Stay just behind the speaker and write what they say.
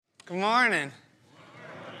Good morning.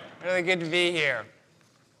 Really good to be here.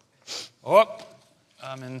 Oh,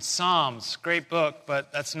 I'm in Psalms. Great book,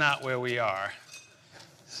 but that's not where we are.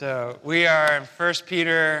 So we are in 1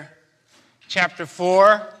 Peter chapter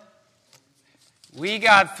 4. We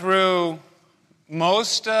got through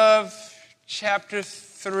most of chapter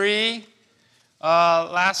 3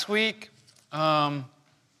 last week.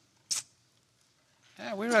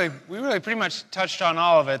 We really pretty much touched on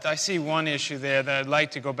all of it. I see one issue there that I'd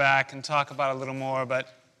like to go back and talk about a little more,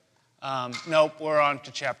 but nope, we're on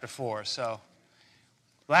to chapter 4. So,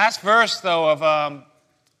 last verse, though, of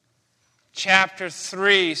chapter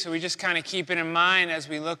 3, so we just kind of keep it in mind as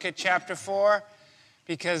we look at chapter 4,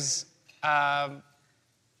 because I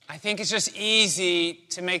think it's just easy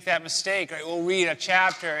to make that mistake, right? We'll read a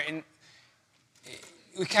chapter and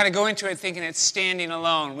we kind of go into it thinking it's standing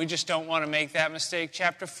alone. We just don't want to make that mistake.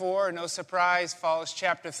 Chapter 4, no surprise, follows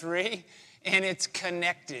chapter 3, and it's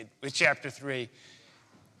connected with chapter 3.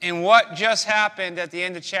 And what just happened at the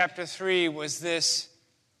end of chapter 3 was this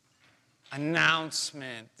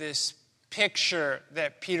announcement, this picture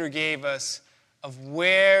that Peter gave us of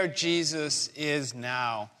where Jesus is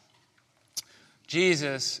now.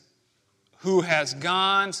 Jesus, who has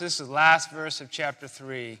gone, so this is the last verse of chapter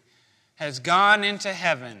 3, has gone into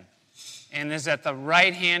heaven and is at the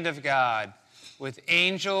right hand of God with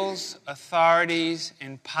angels, authorities,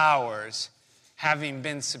 and powers having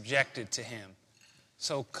been subjected to him.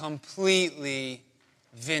 So completely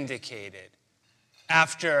vindicated.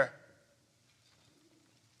 After,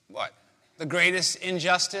 what? The greatest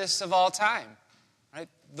injustice of all time, right?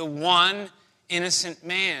 The one innocent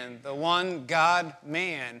man, the one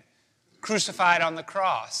God-man crucified on the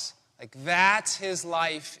cross. Like, that's his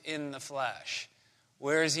life in the flesh.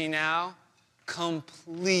 Where is he now?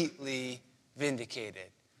 Completely vindicated.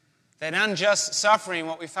 That unjust suffering,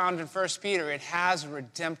 what we found in 1 Peter, it has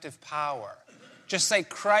redemptive power. Just like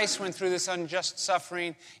Christ went through this unjust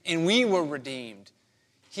suffering and we were redeemed.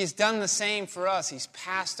 He's done the same for us. He's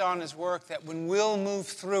passed on his work that when we'll move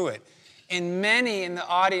through it, and many in the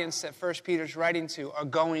audience that 1 Peter's writing to are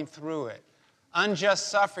going through it. Unjust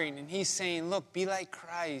suffering, and he's saying, look, be like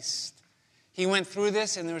Christ. He went through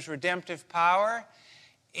this, and there was redemptive power,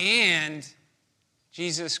 and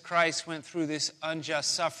Jesus Christ went through this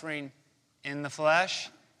unjust suffering in the flesh,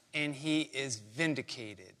 and he is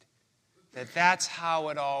vindicated. That's how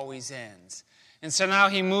it always ends. And so now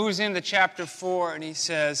he moves into chapter 4, and he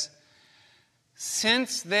says,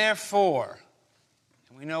 since therefore,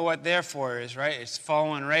 we know what therefore is, right? It's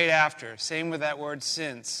following right after. Same with that word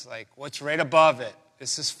since. Like, what's right above it?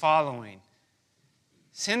 This is following.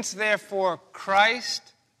 Since therefore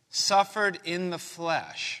Christ suffered in the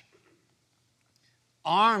flesh,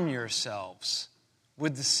 arm yourselves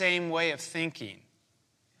with the same way of thinking.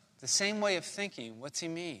 The same way of thinking, what's he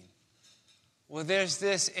mean? Well, there's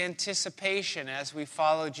this anticipation as we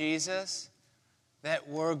follow Jesus that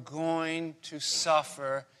we're going to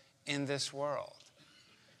suffer in this world.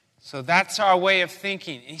 So that's our way of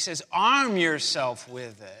thinking. And he says, arm yourself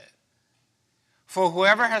with it. For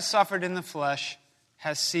whoever has suffered in the flesh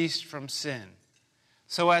has ceased from sin,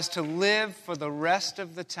 so as to live for the rest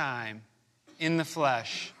of the time in the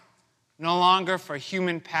flesh, no longer for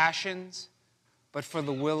human passions, but for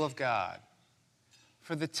the will of God.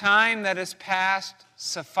 For the time that is past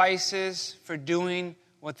suffices for doing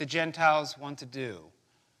what the Gentiles want to do.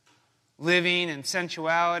 Living in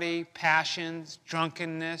sensuality, passions,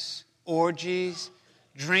 drunkenness, orgies,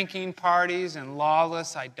 drinking parties, and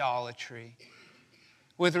lawless idolatry.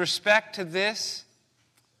 With respect to this,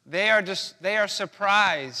 they are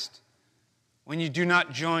surprised when you do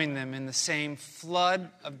not join them in the same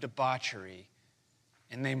flood of debauchery,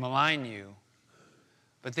 and they malign you.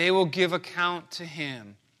 But they will give account to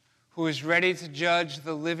him who is ready to judge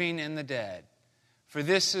the living and the dead. For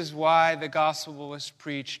this is why the gospel was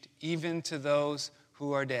preached even to those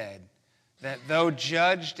who are dead, that though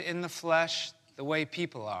judged in the flesh the way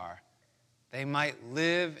people are, they might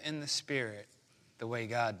live in the spirit the way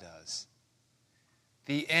God does.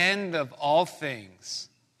 The end of all things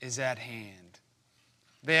is at hand.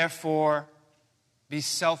 Therefore, be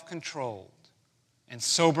self-controlled and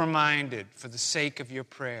sober-minded for the sake of your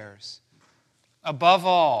prayers. Above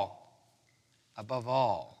all,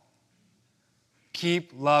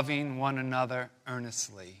 keep loving one another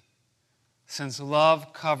earnestly, since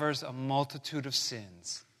love covers a multitude of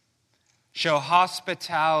sins. Show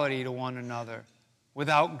hospitality to one another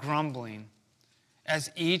without grumbling,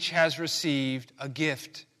 as each has received a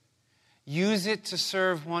gift. Use it to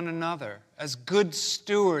serve one another as good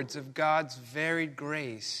stewards of God's varied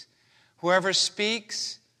grace. Whoever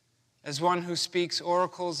speaks, as one who speaks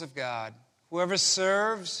oracles of God. Whoever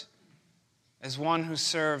serves, as one who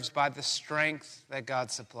serves by the strength that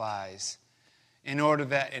God supplies, in order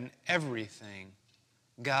that in everything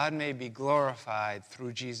God may be glorified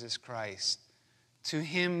through Jesus Christ. To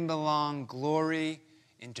him belong glory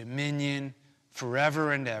and dominion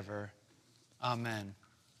forever and ever. Amen.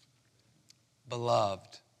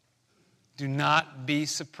 Beloved, do not be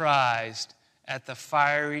surprised at the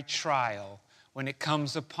fiery trial when it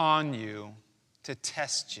comes upon you to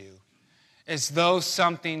test you, as though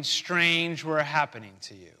something strange were happening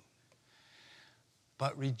to you.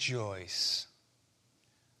 But rejoice,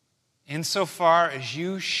 insofar as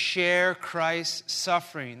you share Christ's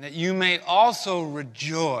suffering, that you may also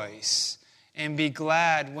rejoice and be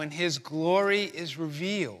glad when his glory is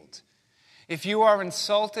revealed. If you are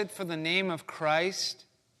insulted for the name of Christ,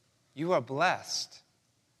 you are blessed,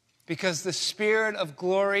 because the Spirit of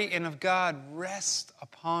glory and of God rests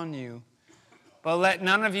upon you. But let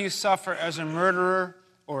none of you suffer as a murderer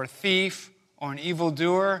or a thief or an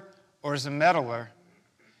evildoer or as a meddler.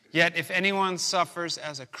 Yet if anyone suffers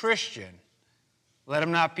as a Christian, let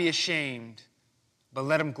him not be ashamed, but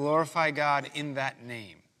let him glorify God in that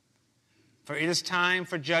name. For it is time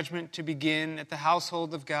for judgment to begin at the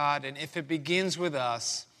household of God, and if it begins with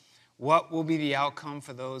us, what will be the outcome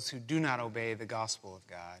for those who do not obey the gospel of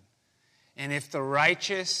God? And if the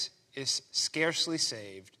righteous is scarcely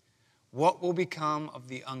saved, what will become of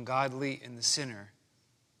the ungodly and the sinner?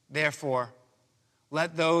 Therefore,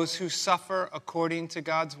 let those who suffer according to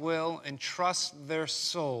God's will entrust their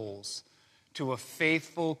souls to a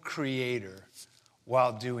faithful Creator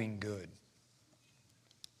while doing good.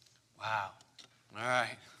 Wow. All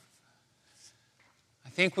right. I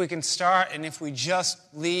think we can start, and if we just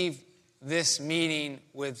leave this meeting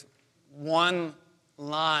with one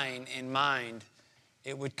line in mind,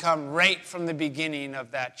 it would come right from the beginning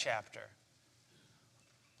of that chapter.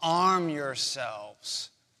 Arm yourselves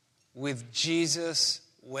with Jesus'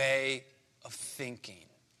 way of thinking.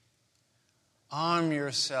 Arm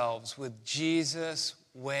yourselves with Jesus'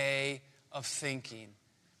 way of thinking.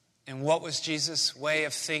 And what was Jesus' way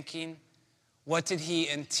of thinking? What did he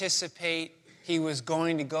anticipate he was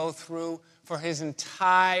going to go through? For his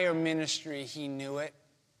entire ministry, he knew it,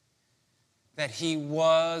 that he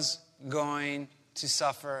was going to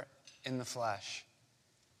suffer in the flesh.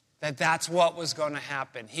 That's what was going to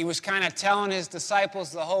happen. He was kind of telling his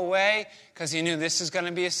disciples the whole way because he knew this is going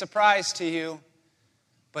to be a surprise to you.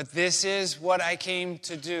 But this is what I came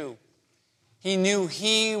to do. He knew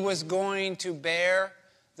he was going to bear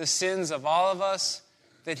the sins of all of us,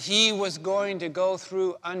 that he was going to go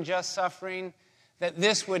through unjust suffering, that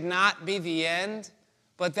this would not be the end,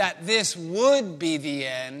 but that this would be the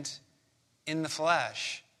end in the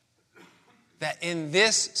flesh. That in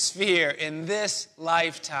this sphere, in this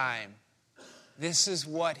lifetime, this is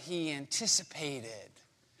what he anticipated.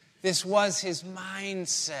 This was his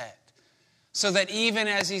mindset. So that even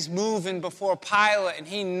as he's moving before Pilate and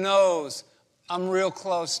he knows, I'm real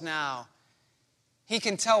close now, he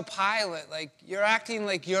can tell Pilate, like, you're acting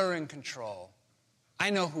like you're in control. I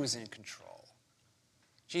know who's in control.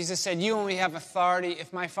 Jesus said, you only have authority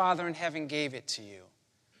if my Father in heaven gave it to you.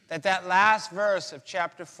 That last verse of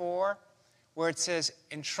chapter 4, where it says,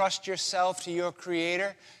 entrust yourself to your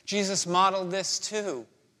Creator, Jesus modeled this too.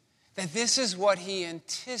 That this is what he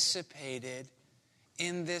anticipated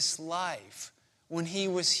in this life when he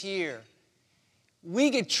was here.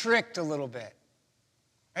 We get tricked a little bit.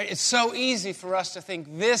 Right? It's so easy for us to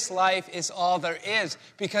think this life is all there is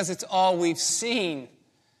because it's all we've seen,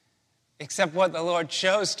 except what the Lord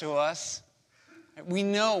shows to us. We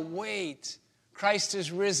know, wait, Christ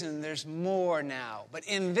is risen, there's more now. But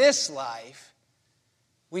in this life,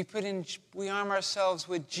 we arm ourselves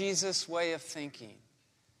with Jesus' way of thinking.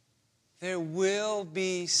 There will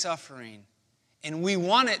be suffering, and we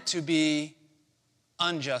want it to be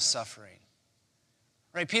unjust suffering.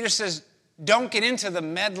 Right? Peter says, don't get into the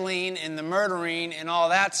meddling and the murdering and all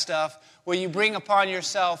that stuff where you bring upon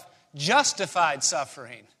yourself justified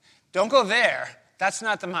suffering. Don't go there. That's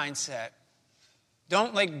not the mindset.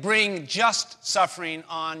 Don't bring just suffering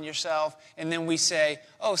on yourself and then we say,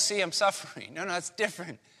 oh, see, I'm suffering. No, it's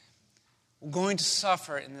different. We're going to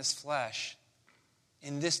suffer in this flesh,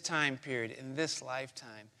 in this time period, in this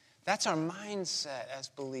lifetime. That's our mindset as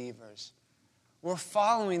believers. We're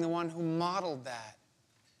following the one who modeled that.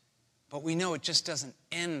 But we know it just doesn't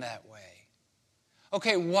end that way.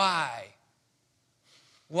 Okay, why?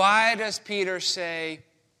 Why does Peter say,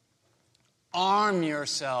 arm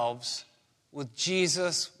yourselves with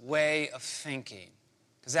Jesus' way of thinking?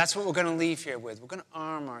 Because that's what we're going to leave here with. We're going to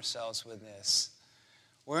arm ourselves with this.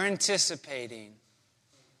 We're anticipating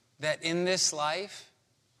that in this life,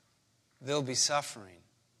 there'll be suffering.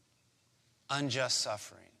 unjust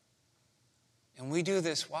suffering. And we do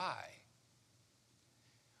this why?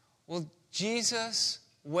 Well, Jesus'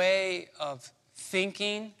 way of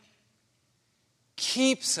thinking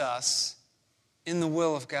keeps us in the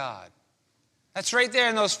will of God. That's right there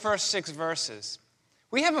in those first 6 verses.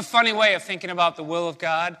 We have a funny way of thinking about the will of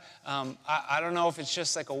God. I don't know if it's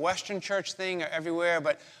just like a Western church thing or everywhere,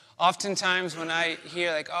 but oftentimes when I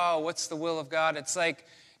hear like, oh, what's the will of God? It's like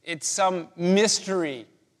it's some mystery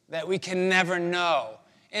that we can never know.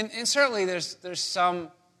 And certainly there's some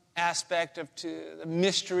aspect to the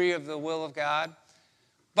mystery of the will of God.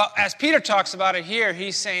 But as Peter talks about it here,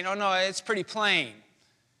 he's saying, oh no, it's pretty plain.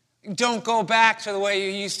 Don't go back to the way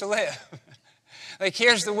you used to live. Like,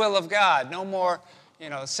 here's the will of God. No more,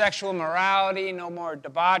 sexual morality, no more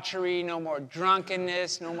debauchery, no more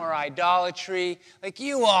drunkenness, no more idolatry. Like,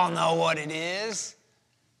 you all know what it is.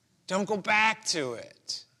 Don't go back to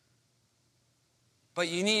it. But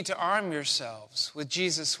you need to arm yourselves with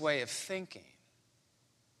Jesus' way of thinking.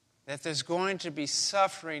 That there's going to be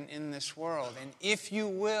suffering in this world. And if you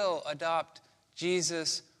will adopt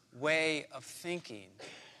Jesus' way of thinking,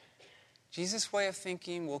 Jesus' way of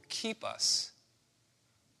thinking will keep us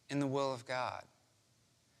in the will of God.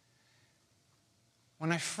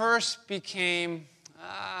 When I first became,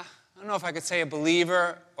 I don't know if I could say a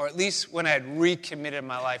believer, or at least when I had recommitted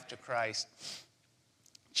my life to Christ,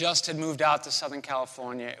 just had moved out to Southern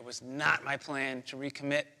California. It was not my plan to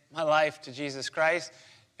recommit my life to Jesus Christ.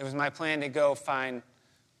 It was my plan to go find,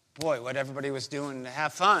 what everybody was doing, to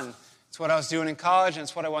have fun. It's what I was doing in college, and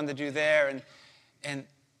it's what I wanted to do there.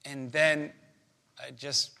 And then I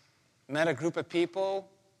just met a group of people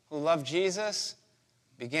who loved Jesus,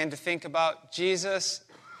 began to think about Jesus,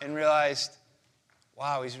 and realized,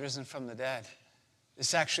 wow, he's risen from the dead.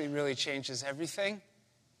 This actually really changes everything.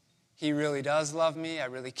 He really does love me. I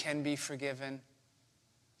really can be forgiven.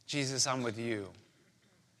 Jesus, I'm with you.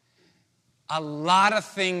 A lot of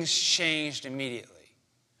things changed immediately.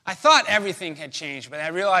 I thought everything had changed, but I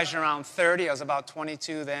realized around 30, I was about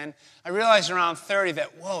 22 then, I realized around 30 that,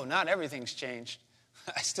 not everything's changed.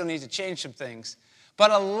 I still need to change some things.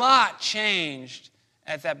 But a lot changed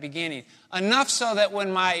at that beginning. Enough so that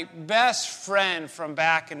when my best friend from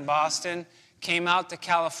back in Boston came out to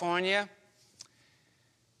California,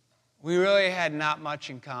 we really had not much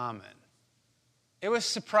in common. It was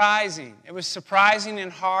surprising. It was surprising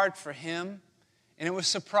and hard for him, and it was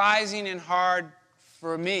surprising and hard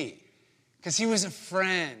for me, because he was a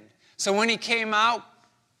friend. So when he came out,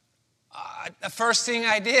 the first thing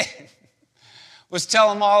I did was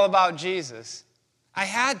tell him all about Jesus. I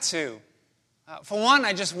had to. For one,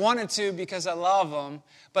 I just wanted to because I love him.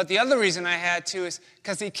 But the other reason I had to is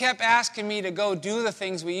because he kept asking me to go do the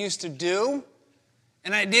things we used to do,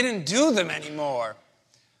 and I didn't do them anymore.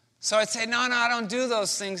 So I'd say, no, I don't do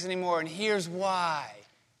those things anymore, and here's why.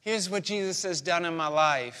 Here's what Jesus has done in my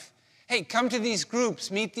life. Hey, come to these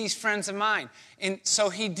groups, meet these friends of mine. And so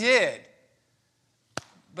he did,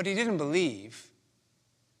 but he didn't believe.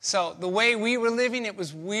 So the way we were living, it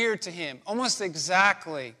was weird to him, almost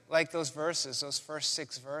exactly like those verses, those first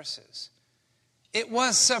 6 verses. It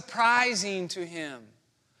was surprising to him.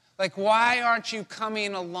 Like, why aren't you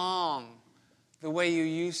coming along the way you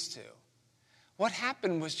used to? What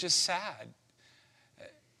happened was just sad.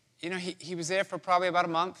 He was there for probably about a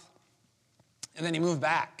month, and then he moved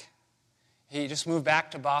back. He just moved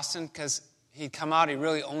back to Boston because he'd come out, he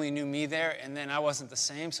really only knew me there, and then I wasn't the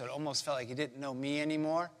same, so it almost felt like he didn't know me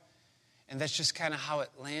anymore. And that's just kind of how it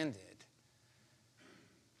landed.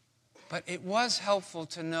 But it was helpful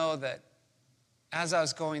to know that as I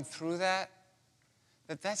was going through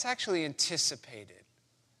that's actually anticipated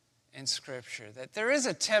in Scripture. That there is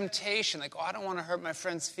a temptation, like, I don't want to hurt my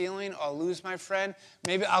friend's feeling or lose my friend.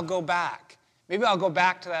 Maybe I'll go back. Maybe I'll go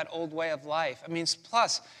back to that old way of life.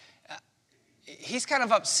 Plus, he's kind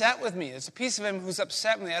of upset with me. There's a piece of him who's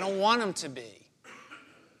upset with me. I don't want him to be.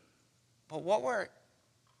 But what we're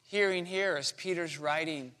hearing here as Peter's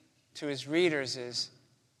writing to his readers is,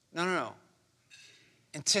 no.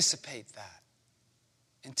 Anticipate that.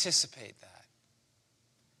 Anticipate that.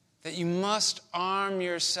 That you must arm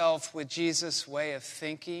yourself with Jesus' way of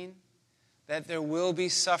thinking, that there will be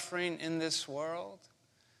suffering in this world.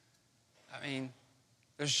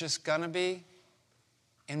 There's just going to be.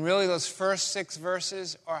 And really those first 6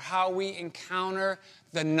 verses are how we encounter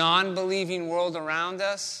the non-believing world around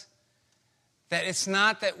us. That it's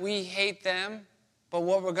not that we hate them, but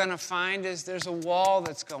what we're going to find is there's a wall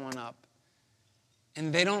that's going up.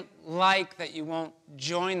 And they don't like that you won't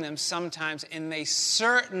join them sometimes, and they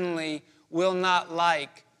certainly will not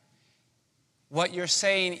like what you're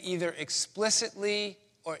saying either explicitly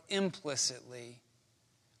or implicitly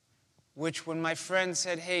which when my friend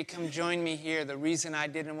said, hey, come join me here, the reason I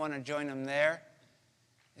didn't want to join him there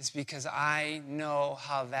is because I know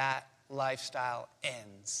how that lifestyle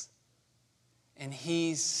ends. And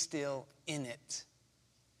he's still in it.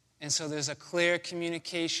 And so there's a clear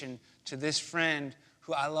communication to this friend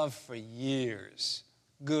who I love for years,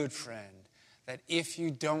 good friend, that if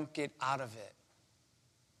you don't get out of it,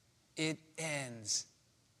 it ends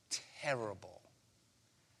terrible.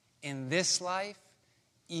 In this life,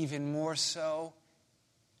 even more so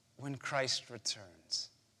when Christ returns.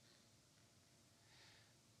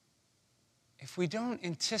 If we don't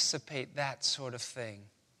anticipate that sort of thing,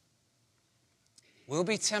 we'll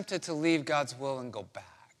be tempted to leave God's will and go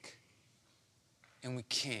back. And we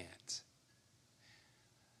can't.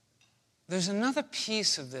 There's another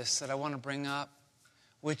piece of this that I want to bring up,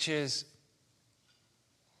 which is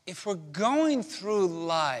if we're going through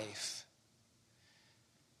life,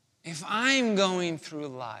 if I'm going through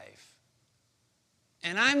life,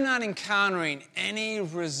 and I'm not encountering any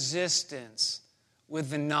resistance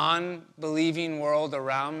with the non-believing world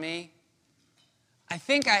around me, I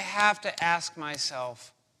think I have to ask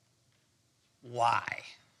myself, why?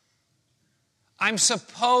 I'm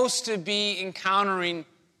supposed to be encountering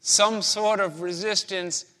some sort of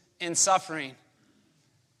resistance and suffering.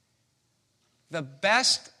 The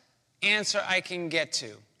best answer I can get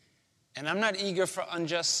to, and I'm not eager for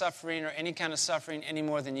unjust suffering or any kind of suffering any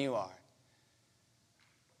more than you are,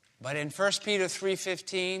 but in 1 Peter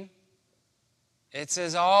 3:15, it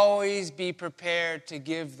says, always be prepared to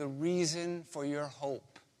give the reason for your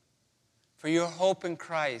hope in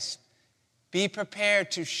Christ. Be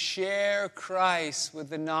prepared to share Christ with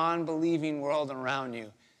the non-believing world around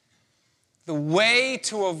you. The way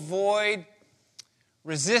to avoid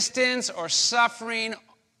resistance or suffering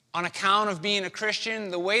on account of being a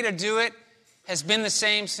Christian, the way to do it has been the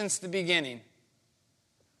same since the beginning.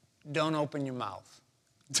 Don't open your mouth.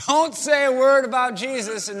 Don't say a word about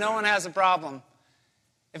Jesus and no one has a problem.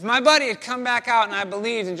 If my buddy had come back out and I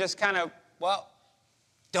believed and just kind of,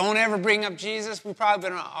 don't ever bring up Jesus, we'd probably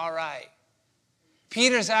been all right.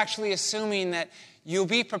 Peter's actually assuming that you'll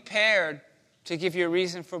be prepared to give your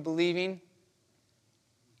reason for believing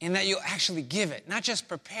and that you'll actually give it. Not just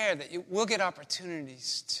prepare, that you will get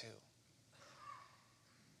opportunities to.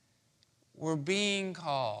 We're being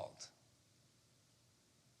called.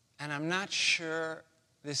 And I'm not sure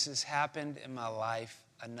this has happened in my life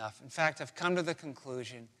enough. In fact, I've come to the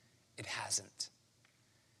conclusion it hasn't.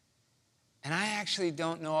 And I actually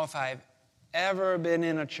don't know if I've ever been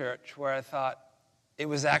in a church where I thought it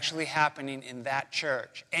was actually happening in that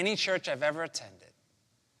church, any church I've ever attended,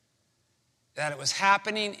 that it was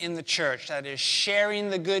happening in the church, that is sharing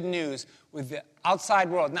the good news with the outside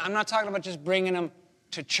world. Now, I'm not talking about just bringing them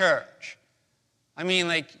to church. I mean,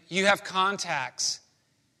 like, you have contacts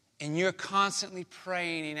and you're constantly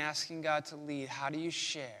praying and asking God to lead. How do you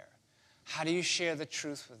share? How do you share the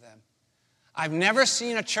truth with them? I've never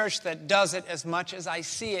seen a church that does it as much as I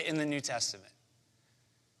see it in the New Testament.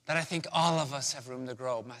 That I think all of us have room to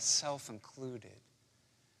grow, myself included.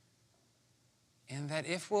 And that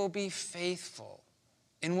if we'll be faithful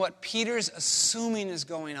in what Peter's assuming is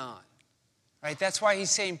going on, right? That's why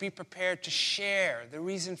he's saying be prepared to share the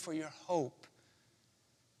reason for your hope.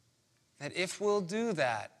 That if we'll do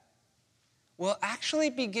that, we'll actually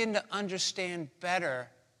begin to understand better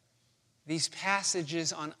these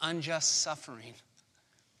passages on unjust suffering.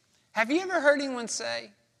 Have you ever heard anyone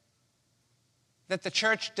say that the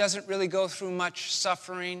church doesn't really go through much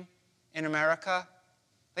suffering in America?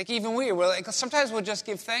 Like even we're like, sometimes we'll just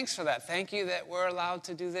give thanks for that. Thank you that we're allowed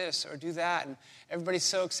to do this or do that. And everybody's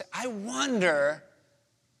so excited. I wonder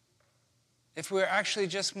if we're actually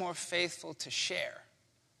just more faithful to share.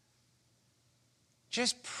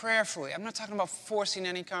 Just prayerfully. I'm not talking about forcing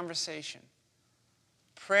any conversation.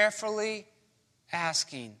 Prayerfully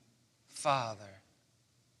asking, Father,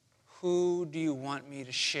 who do you want me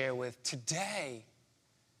to share with today,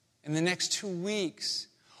 in the next 2 weeks?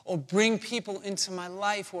 Or bring people into my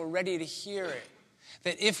life who are ready to hear it.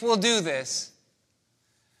 That if we'll do this,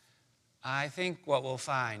 I think what we'll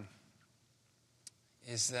find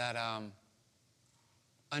is that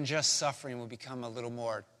unjust suffering will become a little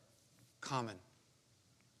more common.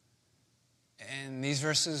 And these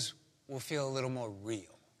verses will feel a little more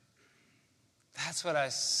real. That's what I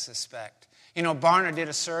suspect. You know, Barna did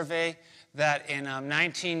a survey that in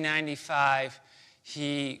 1995,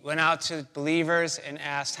 he went out to believers and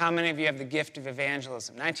asked, how many of you have the gift of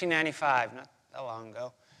evangelism? 1995, not that long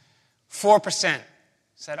ago. 4%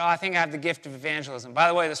 said, I think I have the gift of evangelism. By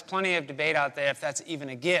the way, there's plenty of debate out there if that's even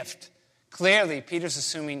a gift. Clearly, Peter's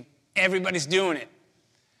assuming everybody's doing it.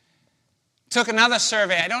 Took another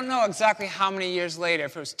survey. I don't know exactly how many years later,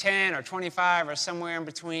 if it was 10 or 25 or somewhere in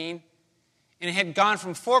between. And it had gone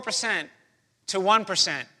from 4% to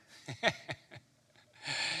 1%.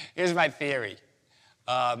 Here's my theory.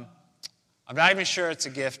 I'm not even sure it's a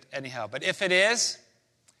gift anyhow. But if it is,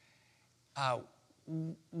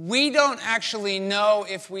 we don't actually know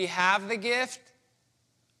if we have the gift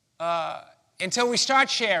until we start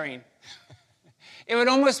sharing. It would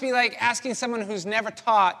almost be like asking someone who's never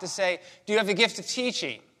taught to say, do you have the gift of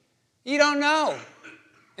teaching? You don't know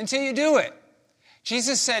until you do it.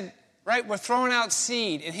 Jesus said, right, we're throwing out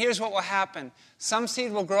seed, and here's what will happen. Some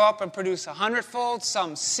seed will grow up and produce 100-fold,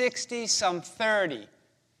 some 60, some 30.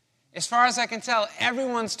 As far as I can tell,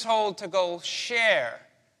 everyone's told to go share,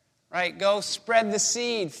 right? Go spread the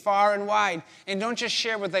seed far and wide. And don't just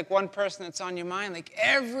share with like one person that's on your mind. Like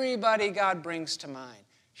everybody God brings to mind.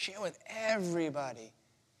 Share with everybody.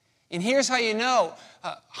 And here's how you know,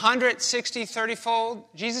 160, 30-fold,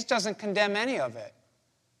 Jesus doesn't condemn any of it.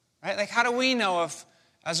 Right? Like how do we know if,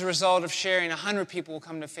 as a result of sharing, 100 people will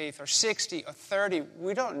come to faith, or 60, or 30?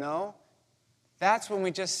 We don't know. That's when we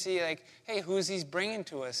just see like, hey, who's he bringing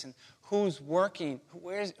to us? And who's working?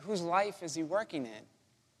 Whose life is he working in?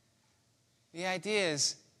 The idea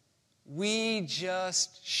is we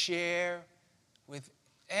just share with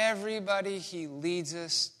everybody he leads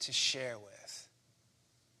us to share with.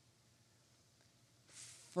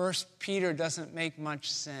 1 Peter doesn't make much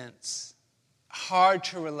sense. Hard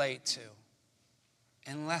to relate to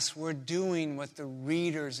unless we're doing what the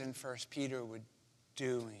readers in 1 Peter were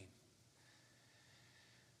doing.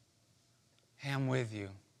 Hey, I'm with you.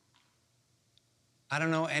 I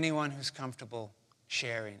don't know anyone who's comfortable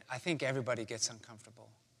sharing. I think everybody gets uncomfortable.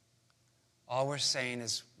 All we're saying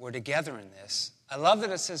is we're together in this. I love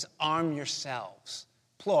that it says arm yourselves,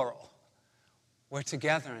 plural. We're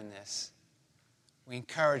together in this. We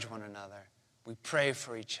encourage one another. We pray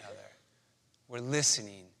for each other. We're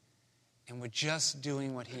listening. And we're just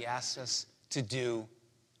doing what he asks us to do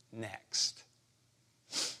next.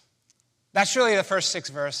 That's really the first 6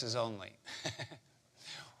 verses only.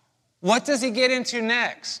 What does he get into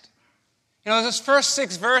next? You know, those first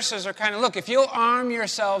 6 verses are kind of, look, if you'll arm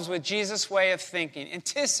yourselves with Jesus' way of thinking,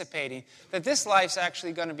 anticipating that this life's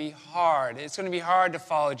actually going to be hard. It's going to be hard to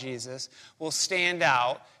follow Jesus. We'll stand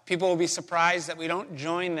out. People will be surprised that we don't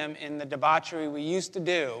join them in the debauchery we used to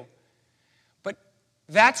do. But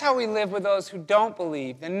that's how we live with those who don't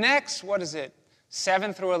believe. The next,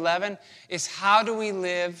 7 through 11, is how do we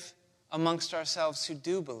live amongst ourselves who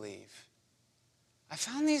do believe? I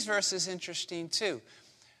found these verses interesting too.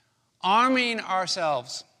 Arming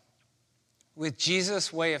ourselves with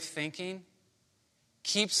Jesus' way of thinking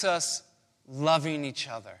keeps us loving each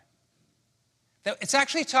other. It's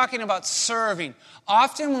actually talking about serving.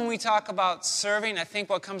 Often when we talk about serving, I think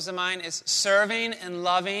what comes to mind is serving and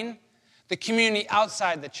loving the community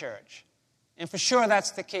outside the church. And for sure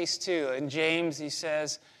that's the case too. In James he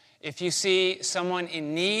says, if you see someone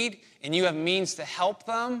in need and you have means to help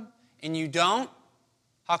them and you don't,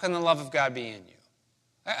 how can the love of God be in you?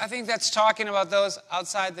 I think that's talking about those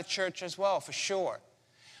outside the church as well, for sure.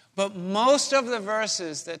 But most of the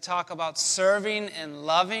verses that talk about serving and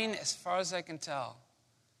loving, as far as I can tell,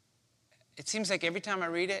 it seems like every time I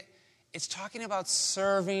read it, it's talking about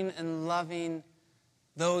serving and loving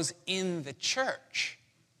those in the church.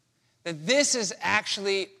 That this is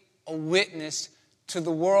actually a witness to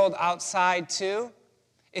the world outside too.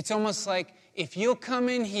 It's almost like if you'll come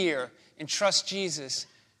in here and trust Jesus,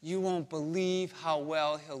 you won't believe how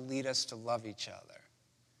well he'll lead us to love each other.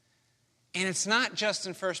 And it's not just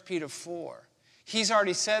in 1 Peter 4. He's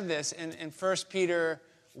already said this in 1 Peter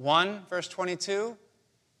 1, verse 22.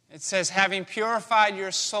 It says, having purified your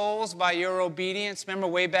souls by your obedience. Remember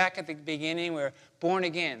way back at the beginning, we're born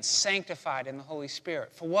again, sanctified in the Holy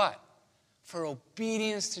Spirit. For what? For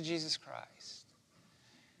obedience to Jesus Christ.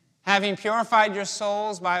 Having purified your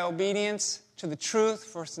souls by obedience to the truth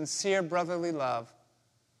for sincere brotherly love,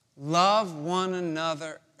 love one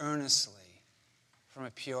another earnestly from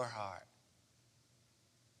a pure heart.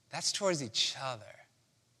 That's towards each other.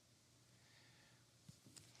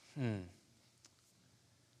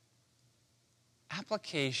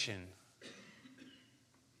 Application.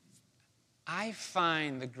 I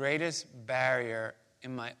find the greatest barrier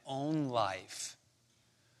in my own life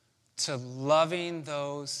to loving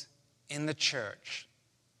those in the church,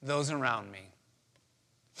 those around me,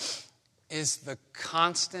 is the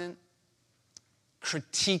constant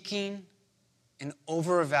critiquing and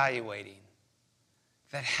over-evaluating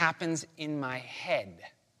that happens in my head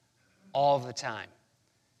all the time.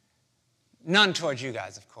 None towards you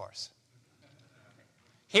guys, of course.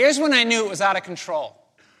 Here's when I knew it was out of control.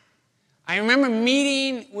 I remember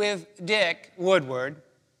meeting with Dick Woodward,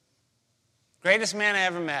 greatest man I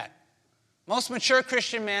ever met, most mature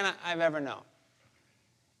Christian man I've ever known.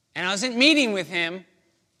 And I was in meeting with him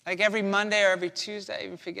like every Monday or every Tuesday. I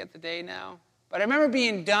even forget the day now. But I remember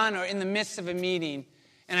being done or in the midst of a meeting,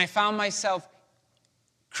 and I found myself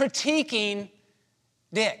critiquing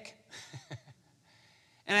Dick.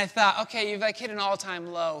 And I thought, okay, you've like hit an all-time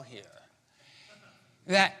low here.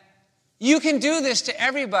 That you can do this to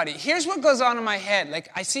everybody. Here's what goes on in my head.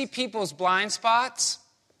 Like, I see people's blind spots,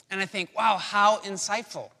 and I think, wow, how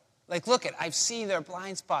insightful. Like, look I see their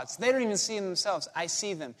blind spots. They don't even see them themselves. I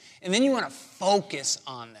see them. And then you want to focus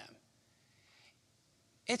on them.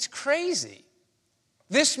 It's crazy.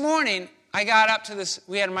 This morning, I got up to this.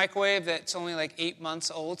 We had a microwave that's only like 8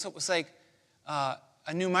 months old, so it was like a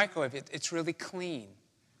new microwave. It's really clean.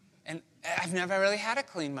 And I've never really had a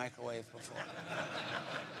clean microwave before.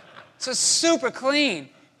 So it's super clean.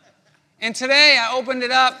 And today I opened it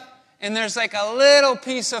up, and there's like a little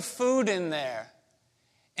piece of food in there.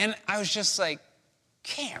 And I was just like,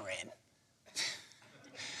 Karen.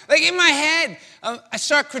 Like in my head, I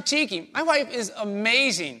start critiquing. My wife is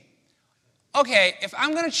amazing. Okay, if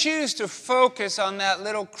I'm going to choose to focus on that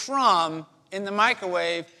little crumb in the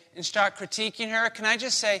microwave and start critiquing her, can I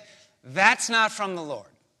just say, that's not from the Lord.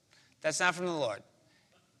 That's not from the Lord.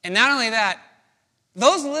 And not only that,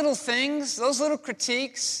 those little things, those little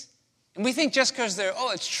critiques, and we think just because they're,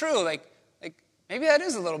 it's true, like maybe that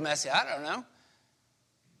is a little messy, I don't know.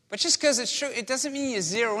 But just because it's true, it doesn't mean you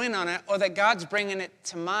zero in on it or that God's bringing it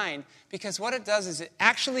to mind, because what it does is it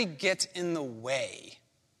actually gets in the way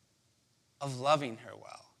of loving her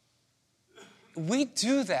well. We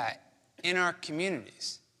do that in our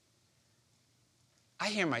communities. I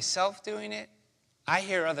hear myself doing it. I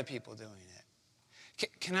hear other people doing it.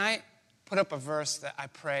 Can I put up a verse that I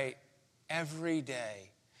pray every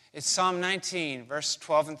day? It's Psalm 19, verse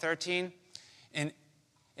 12 and 13. And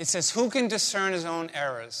it says, who can discern his own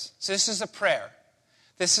errors? So this is a prayer.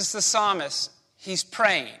 This is the psalmist. He's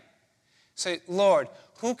praying. Say, Lord,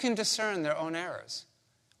 who can discern their own errors?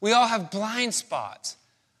 We all have blind spots.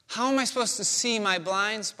 How am I supposed to see my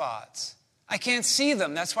blind spots? I can't see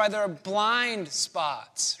them. That's why there are blind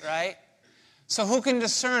spots, right? So who can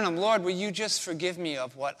discern them? Lord, will you just forgive me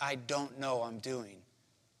of what I don't know I'm doing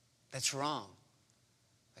that's wrong?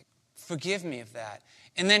 Like, forgive me of that.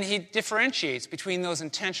 And then he differentiates between those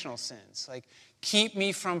intentional sins, like keep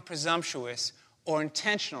me from presumptuous or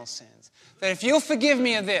intentional sins. That if you'll forgive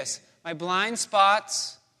me of this, my blind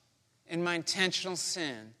spots and my intentional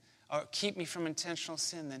sin, or keep me from intentional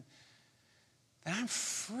sin, then I'm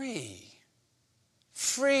free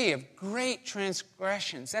of great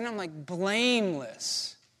transgressions. Then I'm like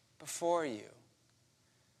blameless before you.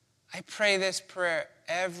 I pray this prayer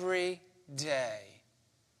every day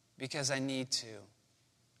because I need to.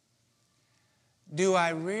 Do I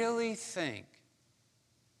really think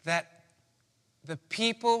that the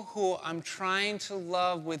people who I'm trying to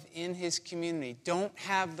love within his community don't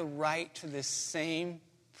have the right to this same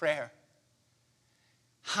prayer?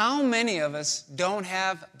 How many of us don't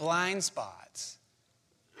have blind spots?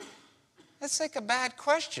 That's like a bad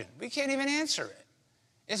question. We can't even answer it.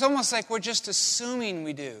 It's almost like we're just assuming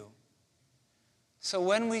we do. So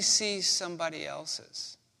when we see somebody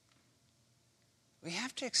else's, we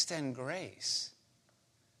have to extend grace.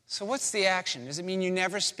 So what's the action? Does it mean you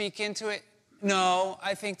never speak into it? No,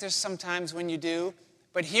 I think there's some times when you do.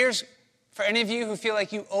 But here's, for any of you who feel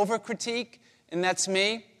like you over-critique, and that's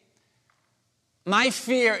me, my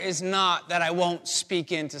fear is not that I won't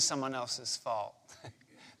speak into someone else's fault.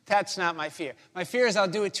 That's not my fear. My fear is I'll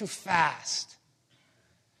do it too fast.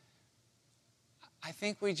 I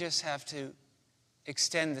think we just have to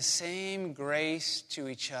extend the same grace to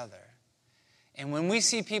each other. And when we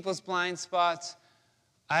see people's blind spots,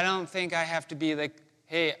 I don't think I have to be like,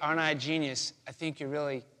 hey, aren't I a genius? I think you're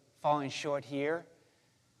really falling short here.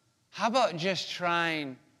 How about just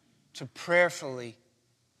trying to prayerfully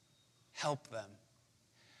help them?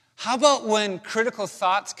 How about when critical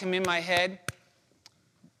thoughts come in my head?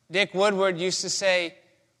 Dick Woodward used to say,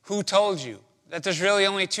 who told you? That there's really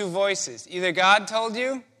only two voices. Either God told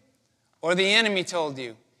you or the enemy told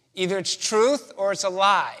you. Either it's truth or it's a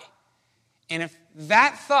lie. And if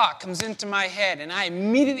that thought comes into my head and I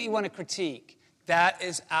immediately want to critique, that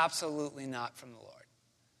is absolutely not from the Lord.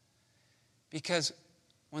 Because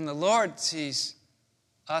when the Lord sees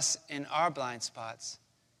us in our blind spots,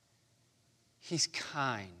 he's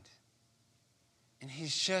kind. And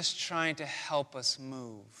he's just trying to help us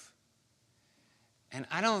move. And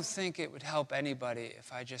I don't think it would help anybody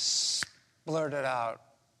if I just blurted out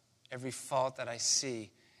every fault that I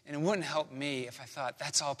see And it wouldn't help me if I thought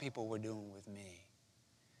that's all people were doing with me.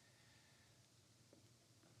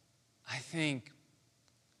 I think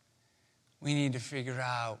we need to figure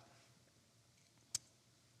out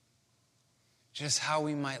just how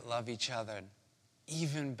we might love each other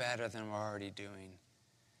even better than we're already doing.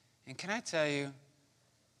 And can I tell you,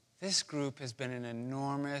 this group has been an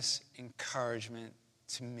enormous encouragement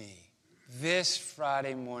to me. This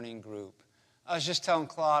Friday morning group. I was just telling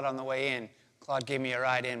Claude on the way in. Claude gave me a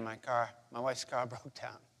ride in my car. My wife's car broke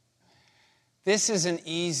down. This is an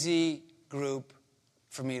easy group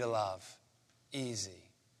for me to love. Easy.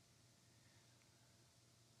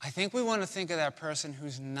 I think we want to think of that person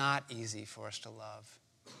who's not easy for us to love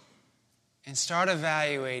and start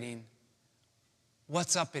evaluating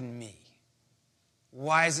what's up in me.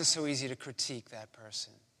 Why is it so easy to critique that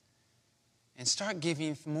person? And start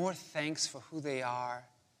giving more thanks for who they are,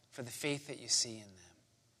 for the faith that you see in them.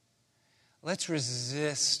 Let's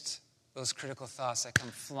resist those critical thoughts that come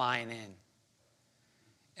flying in.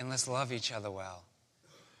 And let's love each other well.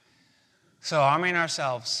 So arming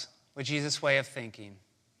ourselves with Jesus' way of thinking.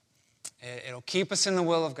 It'll keep us in the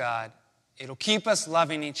will of God. It'll keep us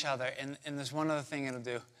loving each other. And there's one other thing it'll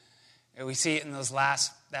do. We see it in that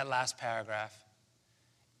last paragraph.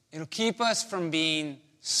 It'll keep us from being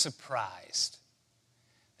surprised.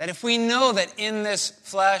 That if we know that in this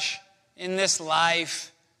flesh, in this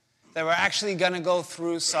life, that we're actually going to go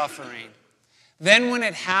through suffering, then when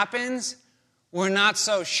it happens, we're not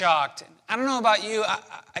so shocked. I don't know about you.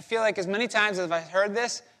 I feel like as many times as I've heard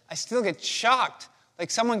this, I still get shocked. Like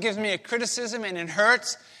someone gives me a criticism and it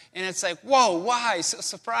hurts, and it's like, whoa, why? So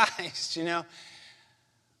surprised, you know?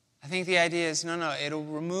 I think the idea is, no, it'll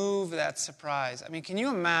remove that surprise. I mean, can you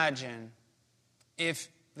imagine if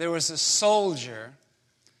there was a soldier,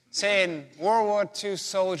 say in World War II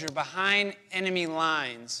soldier behind enemy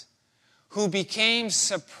lines, who became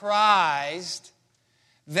surprised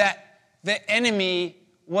that the enemy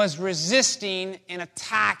was resisting and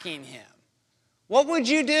attacking him? What would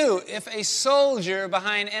you do if a soldier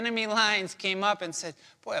behind enemy lines came up and said,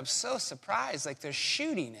 boy, I'm so surprised, like they're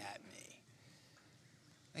shooting at me?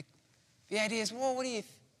 Like, the idea is, well, what do you...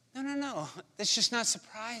 No. That's just not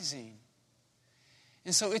surprising.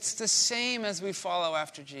 And so it's the same as we follow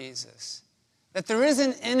after Jesus. That there is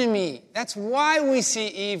an enemy. That's why we see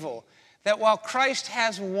evil. That while Christ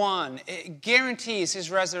has won, it guarantees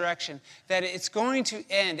his resurrection, that it's going to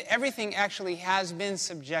end. Everything actually has been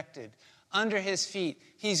subjected under his feet.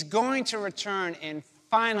 He's going to return and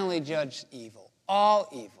finally judge evil. All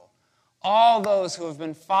evil. All those who have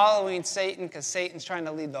been following Satan because Satan's trying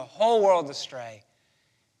to lead the whole world astray.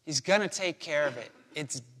 He's going to take care of it.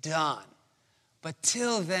 It's done. But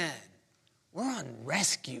till then, we're on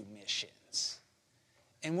rescue missions.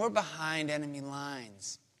 And we're behind enemy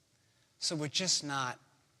lines. So we're just not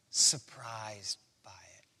surprised by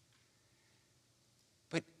it.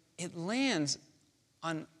 But it lands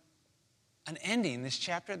on an ending, this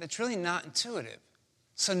chapter, that's really not intuitive.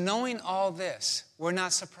 So knowing all this, we're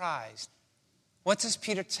not surprised. What does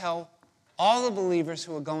Peter tell all the believers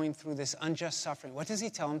who are going through this unjust suffering? What does he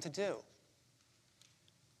tell them to do?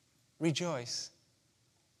 Rejoice.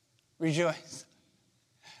 Rejoice.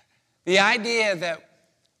 The idea that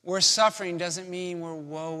we're suffering doesn't mean we're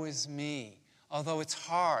woe is me, although it's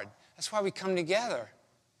hard. That's why we come together,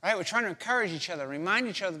 right? We're trying to encourage each other, remind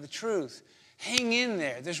each other the truth. Hang in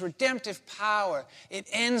there. There's redemptive power. It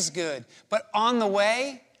ends good. But on the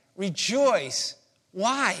way, rejoice.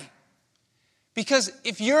 Why? Because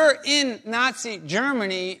if you're in Nazi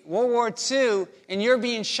Germany, World War II, and you're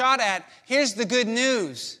being shot at, here's the good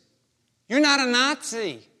news. You're not a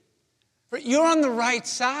Nazi. You're on the right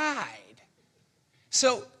side.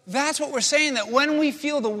 So that's what we're saying, that when we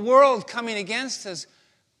feel the world coming against us,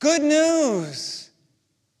 good news.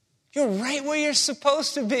 You're right where you're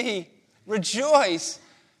supposed to be. Rejoice.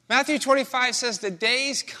 Matthew 25 says the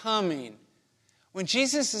day's coming when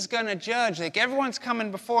Jesus is going to judge. Like everyone's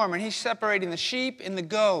coming before him and he's separating the sheep and the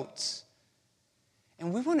goats.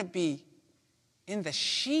 And we want to be in the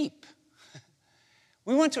sheep.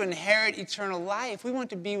 We want to inherit eternal life. We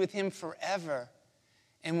want to be with him forever.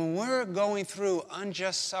 And when we're going through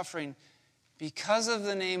unjust suffering because of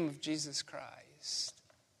the name of Jesus Christ,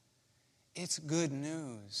 it's good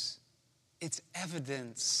news. It's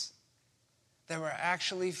evidence that we're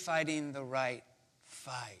actually fighting the right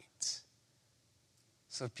fight.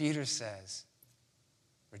 So Peter says,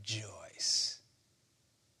 rejoice.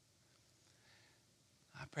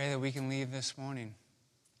 I pray that we can leave this morning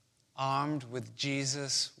armed with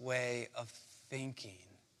Jesus' way of thinking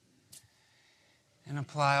and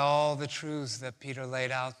apply all the truths that Peter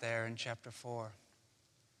laid out there in chapter 4.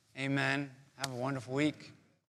 Amen. Have a wonderful week.